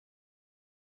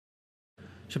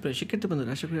সুপ্রিয় শিক্ষার্থী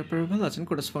বন্ধুরা, আশা করি আপনারা ভালো আছেন।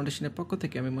 কোর্স ফাউন্ডেশনের পক্ষ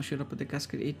থেকে আমি মশিউর আপনাদের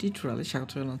আজকের এই টিউটোরিয়ালে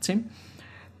স্বাগত জানাচ্ছি।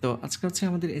 তো আজকে হচ্ছে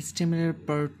আমাদের HTML এর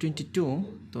পার্ট 22।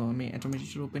 তো আমি অটোমেটিক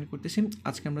ওপেন করতেছি।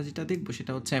 আজকে আমরা যেটা দেখব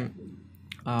সেটা হচ্ছে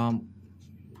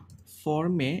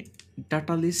ফর্মে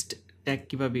ডাটা লিস্ট ট্যাগ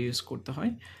কীভাবে ইউজ করতে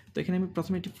হয়। তো এখানে আমি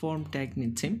প্রথমে একটি ফর্ম ট্যাগ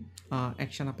নিচ্ছি,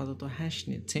 অ্যাকশন আপাতত হ্যাশ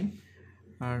নিচ্ছি।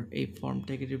 আর এই ফর্ম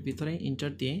ট্যাগের ভিতরে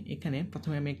এন্টার দিয়ে এখানে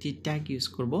প্রথমে আমি একটি ট্যাগ ইউজ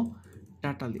করব,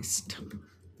 ডাটা লিস্ট।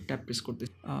 ট্যাব প্রেস করতে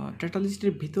ডাটা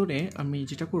লিস্টের ভিতরে আমি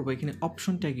যেটা করব এখানে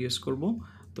অপশন ট্যাগ ইউজ করব।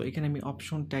 তো এখানে আমি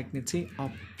অপশন ট্যাগ নিচ্ছি,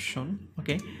 অপশন।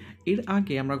 ওকে, এর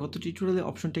আগে আমরা গত টিউটোরিয়ালে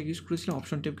অপশন ট্যাগ ইউজ করেছিলাম,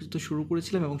 অপশন ট্যাগ কিন্তু শুরু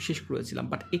করেছিলাম এবং শেষ করেছিলাম।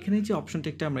 বাট এখানে যে অপশন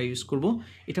ট্যাগটা আমরা ইউজ করব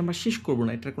এটা আমরা শেষ করব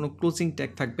না, এটার কোনো ক্লোজিং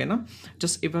ট্যাগ থাকবে না,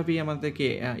 জাস্ট এভাবেই আমাদেরকে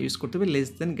ইউজ করতে হবে। লেস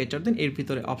দেন, গ্রেটার দেন, এর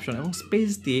ভিতরে অপশন এবং স্পেস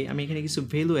দিয়ে আমি এখানে কিছু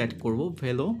ভ্যালু অ্যাড করব।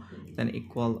 Value than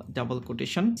equal double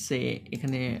quotation, সে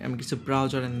এখানে আমি কিছু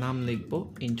ব্রাউজারের নাম লিখব,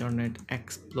 ইন্টারনেট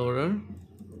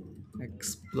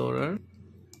এক্সপ্লোরার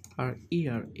আর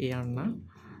এআর না।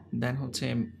 দেন হচ্ছে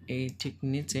এই ঠিক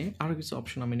নিচে আরও কিছু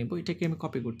অপশন আমি নেব, এটাকে আমি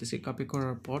কপি করতেছি। কপি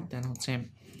করার পর দেন হচ্ছে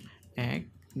 1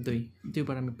 2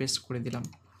 দুইবার আমি পেস্ট করে দিলাম,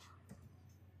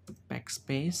 ব্যাক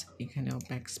স্পেস, এখানেও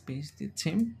ব্যাক স্পেস দিচ্ছি।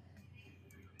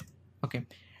 ওকে,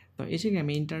 তো এই জায়গায়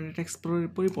আমি ইন্টারনেট এক্সপ্লোরের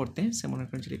পরিবর্তে মনে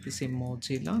করেন যে লিখতেছি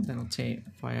মজিলা, দেন হচ্ছে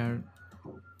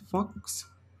ফায়ারফক্স,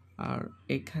 আর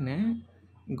এখানে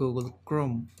গুগল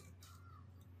ক্রোম,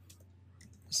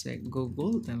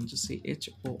 গুগল, দেন হচ্ছে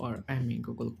CHORM,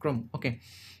 গুগল ক্রোম। ওকে,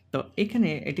 তো এখানে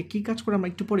এটা কী কাজ করে আমরা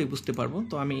একটু পরেই বুঝতে পারবো।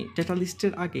 তো আমি ডেটা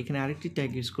লিস্টের আগে এখানে আরেকটি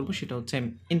ট্যাগ ইউজ করবো, সেটা হচ্ছে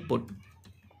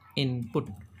ইনপুট।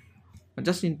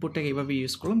 জাস্ট ইনপুট ট্যাগ এইভাবে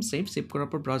ইউজ করলাম। সেভ করার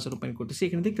পর ব্রাউজার ওপেন করতেছি।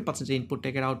 এখানে দেখতে পাচ্ছেন যে ইনপুট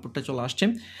ট্যাগের আউটপুটটা চলে আসছে।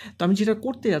 তো আমি যেটা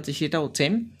করতে যাচ্ছি সেটা হচ্ছে,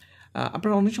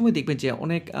 আপনারা অনেক সময় দেখবেন যে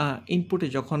অনেক ইনপুটে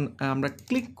যখন আমরা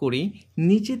ক্লিক করি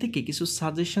নিচে থেকে কিছু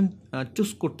সাজেশন চুজ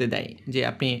করতে দেয়, যে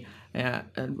আপনি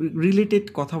রিলেটেড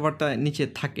কথাবার্তা নিচে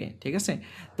থাকে, ঠিক আছে।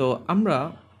 তো আমরা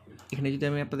এখানে যদি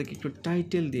আমি আপনাদেরকে একটু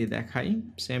টাইটেল দিয়ে দেখাই,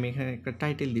 আমি এখানে একটা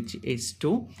টাইটেল দিচ্ছি H2,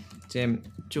 যে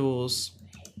চুজ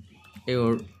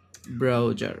ইওর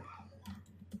ব্রাউজার,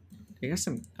 ঠিক আছে।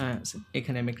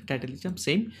 এখানে আমি একটা টাইটেল দিচ্ছিলাম,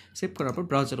 সেভ করার পর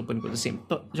ব্রাউজার ওপেন করেছি।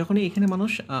 তো যখনই এখানে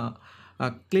মানুষ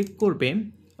ক্লিক করবে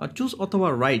চুজ অথবা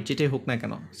রাইট, যেটাই হোক না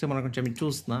কেন, সে মনে করছে আমি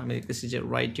চুজ না, আমি দেখতেছি যে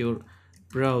right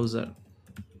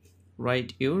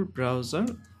your browser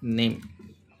name.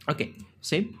 Okay,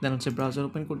 save, দেন হচ্ছে ব্রাউজার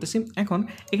ওপেন করতেছি। এখন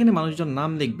এখানে মানুষজন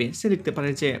নাম লিখবে, সে লিখতে পারে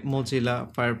যে মজিলা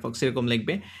ফায়ারফক্স এরকম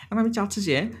লিখবে। এখন আমি চাচ্ছি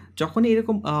যে যখনই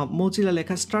এরকম মজিলা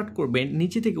লেখা স্টার্ট করবে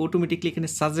নিচে থেকে অটোমেটিকলি এখানে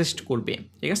সাজেস্ট করবে,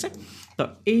 ঠিক আছে। তো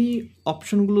এই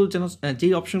অপশনগুলো যেন,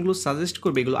 যেই অপশনগুলো সাজেস্ট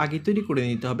করবে এগুলো আগে তৈরি করে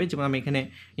নিতে হবে। যেমন আমি এখানে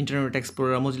internet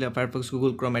explorer, Mozilla Firefox,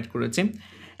 Google Chrome add করেছি।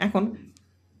 এখন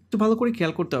একটু ভালো করে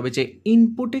খেয়াল করতে হবে যে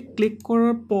ইনপুটে ক্লিক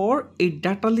করার পর এই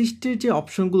ডাটা লিস্টের যে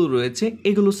অপশনগুলো রয়েছে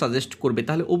এগুলো সাজেস্ট করবে।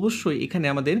 তাহলে অবশ্যই এখানে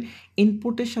আমাদের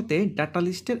ইনপুটের সাথে ডাটা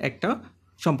লিস্টের একটা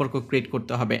সম্পর্ক ক্রিয়েট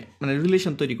করতে হবে, মানে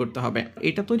রিলেশন তৈরি করতে হবে।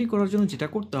 এটা তৈরি করার জন্য যেটা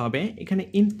করতে হবে, এখানে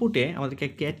ইনপুটে আমাদেরকে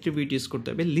একটা অ্যাট্রিবিউট ইউজ করতে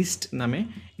হবে, লিস্ট নামে,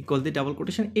 ইকুয়াল দিয়ে ডাবল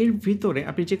কোটেশন, এর ভিতরে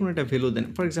আপনি যে কোনো একটা ভ্যালু দেন।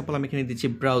 ফর এক্সাম্পল আমি এখানে দিচ্ছি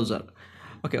ব্রাউজার,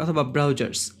 ওকে, অথবা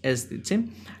ব্রাউজার্স এস দিচ্ছে।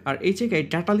 আর এই জায়গায়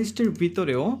ডাটা লিস্টের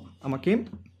ভিতরেও আমাকে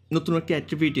নতুন একটি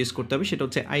অ্যাট্রিবিউট ইউজ করতে হবে, সেটা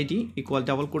হচ্ছে আইডি ইকুয়াল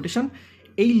ডাবল কোটেশন।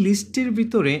 এই লিস্টের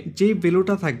ভিতরে যে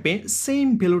ভ্যালুটা থাকবে সেম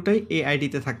ভ্যালুটাই এই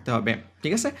আইডিতে থাকতে হবে,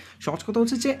 ঠিক আছে। সহজ কথা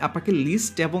হচ্ছে যে আপনাকে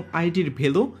লিস্ট এবং আইডির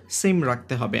ভ্যালু সেম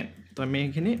রাখতে হবে। তো আমি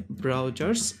এখানে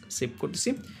ব্রাউজার্স সেভ করতেছি।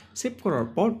 সেভ করার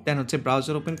পর দেন হচ্ছে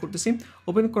ব্রাউজার ওপেন করতেছি।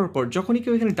 ওপেন করার পর যখনই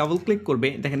কেউ এখানে ডাবল ক্লিক করবে,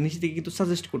 দেখেন নিচে থেকে কিন্তু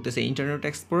সাজেস্ট করতেছে internet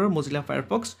explorer, Mozilla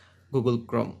Firefox, Google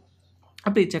Chrome.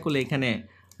 আপনি ইচ্ছা করলে এখানে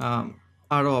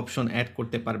আরও অপশন অ্যাড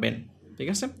করতে পারবেন, ঠিক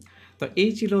আছে। তো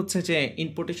এই ছিল হচ্ছে যে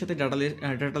ইনপুটের সাথে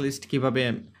ডাটা লিস্ট কীভাবে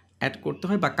অ্যাড করতে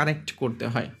হয় বা কানেক্ট করতে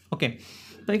হয়। ওকে,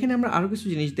 তো এখানে আমরা আরও কিছু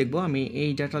জিনিস দেখব। আমি এই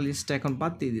ডাটা লিস্টটা এখন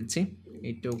বাদ দিয়ে দিচ্ছি,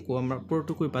 এইটুকু আমরা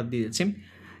পুরোটুকুই বাদ দিয়ে দিচ্ছি।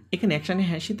 এখানে অ্যাকশানে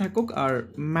হ্যাশই থাকুক, আর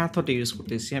ম্যাথডে ইউজ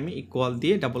করতেছি আমি ইকুয়াল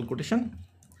দিয়ে ডাবল কোটেশন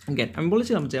গেট। আমি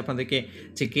বলেছিলাম যে আপনাদেরকে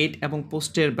যে গেট এবং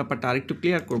পোস্টের ব্যাপারটা আরেকটু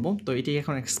ক্লিয়ার করব, তো এটাই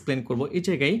এখন এক্সপ্লেন করব। এই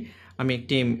জায়গায় আমি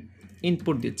একটি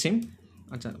ইনপুট দিচ্ছি।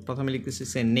 আচ্ছা, প্রথমে লিখতেছি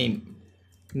সে নেম,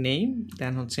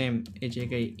 দেন হচ্ছে এই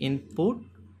জায়গায়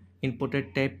ইনপুটের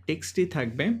টাইপ টেক্সটই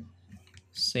থাকবে।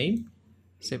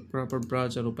 সেভ করার পর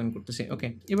ব্রাউজার ওপেন করতেছি। ওকে,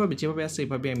 এভাবে যেভাবে আছে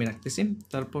এভাবে আমি রাখতেছি।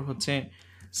 তারপর হচ্ছে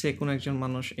সে কোনো একজন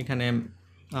মানুষ এখানে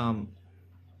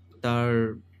তার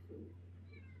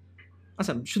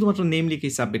আচ্ছা শুধুমাত্র নেম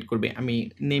লিখেই সাবমিট করবে। আমি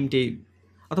নেমটি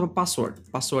অথবা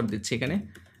পাসওয়ার্ড দিচ্ছি, এখানে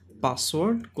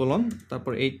পাসওয়ার্ড কোলন,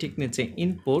 তারপর এই ঠিক নিচে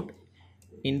ইনপুট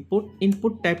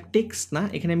ইনপুট টাইপ টেক্সট না,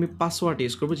 এখানে আমি পাসওয়ার্ড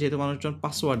ইউজ করবো যেহেতু মানুষজন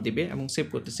পাসওয়ার্ড দিবে, এবং সেভ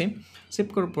করতেছি। সেভ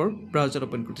করার পর ব্রাউজার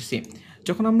ওপেন করতেছি।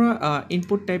 যখন আমরা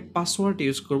ইনপুট টাইপ পাসওয়ার্ড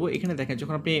ইউজ করব, এখানে দেখেন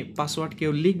যখন আপনি পাসওয়ার্ড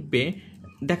কেউ লিখবে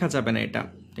দেখা যাবে না এটা,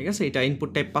 ঠিক আছে? এটা ইনপুট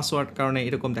টাইপ পাসওয়ার্ড কারণে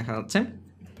এরকম দেখা যাচ্ছে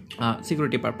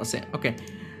সিকিউরিটি পারপাসে। ওকে,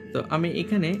 তো আমি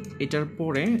এখানে এটার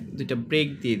পরে দুইটা ব্রেক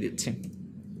দিয়ে দিচ্ছি,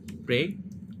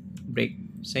 ব্রেক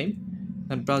সেম।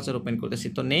 ব্রাউজার ওপেন করতেছি,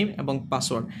 তো নেম এবং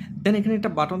পাসওয়ার্ড। দেন এখানে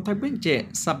একটা বাটন থাকবে যে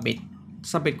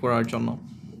সাবমিট করার জন্য।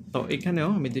 তো এখানেও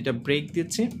আমি দুইটা ব্রেক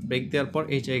দিচ্ছি। ব্রেক দেওয়ার পর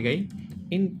এই জায়গায়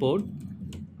ইনপুট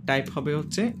টাইপ হবে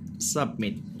হচ্ছে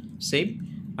সাবমিট, সেভ।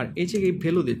 আর এই জায়গায়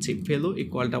ভ্যালু দিচ্ছি, ভ্যালু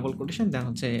ইকুয়াল ডাবল কোটেশন, দেন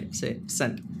হচ্ছে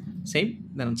সেন্ড, সেভ।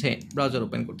 দেন হচ্ছে ব্রাউজার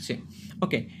ওপেন করতেছি।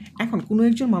 ওকে, এখন কোনো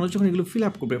একজন মানুষ যখন এগুলো ফিল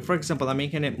আপ করবে, ফর এক্সাম্পল আমি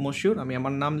এখানে মশিউর, আমি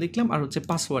আমার নাম লিখলাম আর হচ্ছে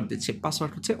পাসওয়ার্ড দিচ্ছি।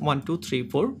 পাসওয়ার্ড হচ্ছে 1 2 3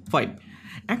 4 5।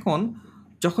 এখন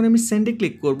যখন আমি সেন্ডে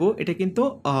ক্লিক করব, এটা কিন্তু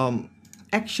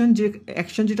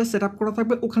অ্যাকশন যেটা সেট আপ করা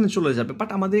থাকবে ওখানে চলে যাবে, বাট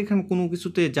আমাদের এখানে কোনো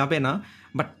কিছুতে যাবে না।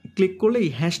 বাট ক্লিক করলে এই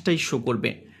হ্যাশটাই শো করবে।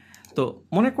 তো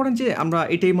মনে করেন যে আমরা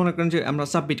এটাই মনে করেন যে আমরা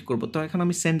সাবমিট করব। তো এখন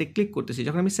আমি সেন্ডে ক্লিক করতেছি।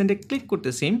 যখন আমি সেন্ডে ক্লিক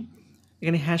করতেছি,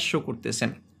 এখানে হ্যাশ শো করতেছে।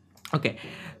 ওকে,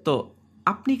 তো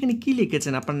আপনি এখানে কী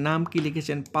লিখেছেন, আপনার নাম কী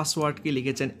লিখেছেন, পাসওয়ার্ড কী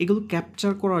লিখেছেন, এগুলো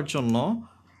ক্যাপচার করার জন্য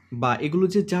বা এগুলো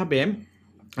যে যাবে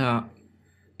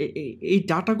এই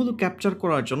ডাটাগুলো ক্যাপচার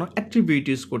করার জন্য অ্যাট্রিবিউট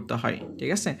ইউজ করতে হয়,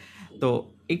 ঠিক আছে? তো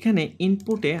এখানে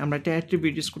ইনপুটে আমরা একটা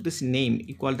অ্যাট্রিবিউট ইউজ করতেছি, নেম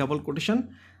ইকুয়াল ডাবল কোটেশন,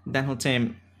 দেন হচ্ছে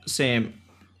সেম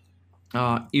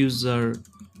ইউজার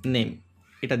নেম,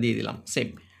 এটা দিয়ে দিলাম, সেভ।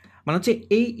 মানে হচ্ছে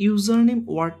এই ইউজার নেম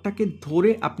ওয়ার্ডটাকে ধরে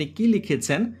আপনি কি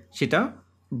লিখেছেন সেটা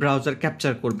ব্রাউজার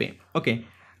ক্যাপচার করবে। ওকে,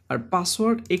 আর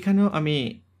পাসওয়ার্ড এখানেও আমি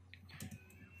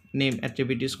নেম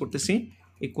অ্যাট্রিবিউট ইউজ করতেছি,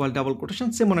 ইকুয়াল ডাবল কোটেশন,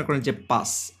 সে মনে করেন যে পাস,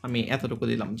 আমি এতটুকু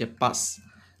দিলাম যে পাস,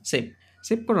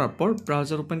 সেভ করার পর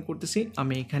ব্রাউজার ওপেন করতেছি।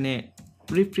 আমি এখানে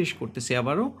রিফ্রেশ করতেছি,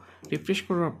 আবারও রিফ্রেশ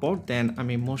করার পর দেন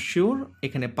আমি মশিউর,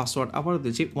 এখানে পাসওয়ার্ড আবারও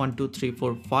দিচ্ছি 1 2 3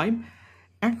 4 5।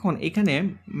 এখন এখানে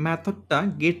মেথডটা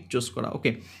গেট চুজ করা। ওকে,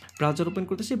 ব্রাউজার ওপেন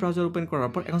করতেছি। ব্রাউজার ওপেন করার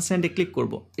পর এখন সেন্ডে ক্লিক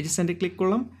করব। এই যে সেন্ডে ক্লিক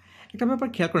করলাম, একটা ব্যাপার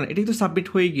খেয়াল করেন, এটা কিন্তু সাবমিট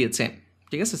হয়ে গিয়েছে,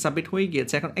 ঠিক আছে? সাবমিট হয়ে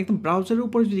গিয়েছে। এখন একদম ব্রাউজারের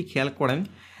উপরে যদি খেয়াল করেন,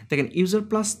 দেখেন ইউজার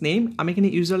প্লাস নেম, আমি এখানে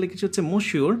ইউজার লিখেছি হচ্ছে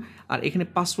মশিউর, আর এখানে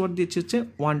পাসওয়ার্ড দিচ্ছি হচ্ছে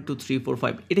 1 2 3 4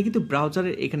 5। এটা কিন্তু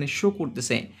ব্রাউজারের এখানে শো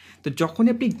করতেছে। তো যখনই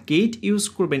আপনি গেট ইউজ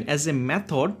করবেন অ্যাজ এ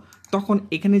মেথড, তখন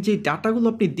এখানে যে ডাটাগুলো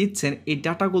আপনি দিচ্ছেন এই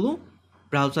ডাটাগুলো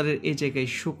ব্রাউজারের এই জায়গায়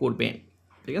শো করবে,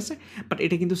 ঠিক আছে? বাট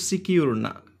এটা কিন্তু সিকিউর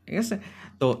না, ঠিক আছে?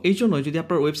 তো এই জন্য যদি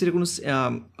আপনার ওয়েবসাইটে কোনো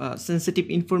সেন্সিটিভ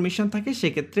ইনফরমেশান থাকে,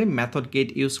 সেক্ষেত্রে মেথড গেট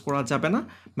ইউজ করা যাবে না,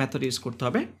 মেথড ইউজ করতে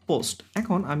হবে পোস্ট।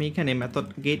 এখন আমি এখানে মেথড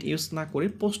গেট ইউজ না করে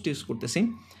পোস্ট ইউজ করতেছি।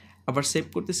 আবার সেভ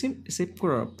করতেছি। সেভ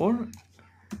করার পর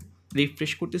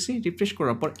রিফ্রেশ করতেছি। রিফ্রেশ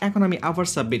করার পর এখন আমি আবার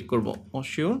সাবমিট করব।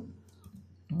 শিওর,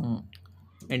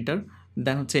 এন্টার,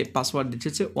 দেন হচ্ছে পাসওয়ার্ড দিচ্ছে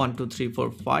হচ্ছে 1 2 3 4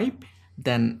 5,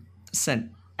 দেন সেন্ড।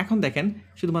 এখন দেখেন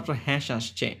শুধুমাত্র হ্যাশ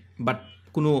আসছে, বাট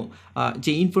কোনো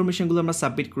যে ইনফরমেশনগুলো আমরা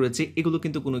সাবমিট করেছি এগুলো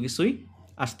কিন্তু কোনো কিছুই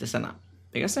আসতেছে না,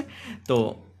 ঠিক আছে? তো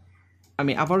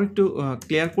আমি আবার একটু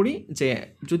ক্লিয়ার করি যে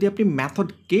যদি আপনি মেথড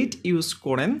গেট ইউজ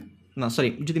করেন, না সরি,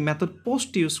 যদি মেথড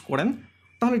পোস্ট ইউজ করেন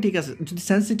তাহলে ঠিক আছে। যদি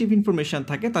সেন্সিটিভ ইনফরমেশান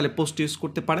থাকে তাহলে পোস্ট ইউজ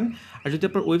করতে পারেন, আর যদি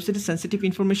আপনার ওয়েবসাইটে সেন্সিটিভ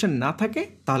ইনফরমেশান না থাকে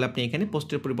তাহলে আপনি এখানে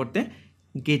পোস্টের পরিবর্তে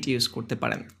গেট ইউজ করতে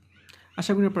পারেন।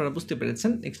 আশা করি আপনারা বুঝতে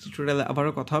পেরেছেন। নেক্সট টিউটোরিয়ালে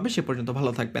আবারও কথা হবে, সে পর্যন্ত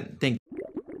ভালো থাকবেন। Thank you.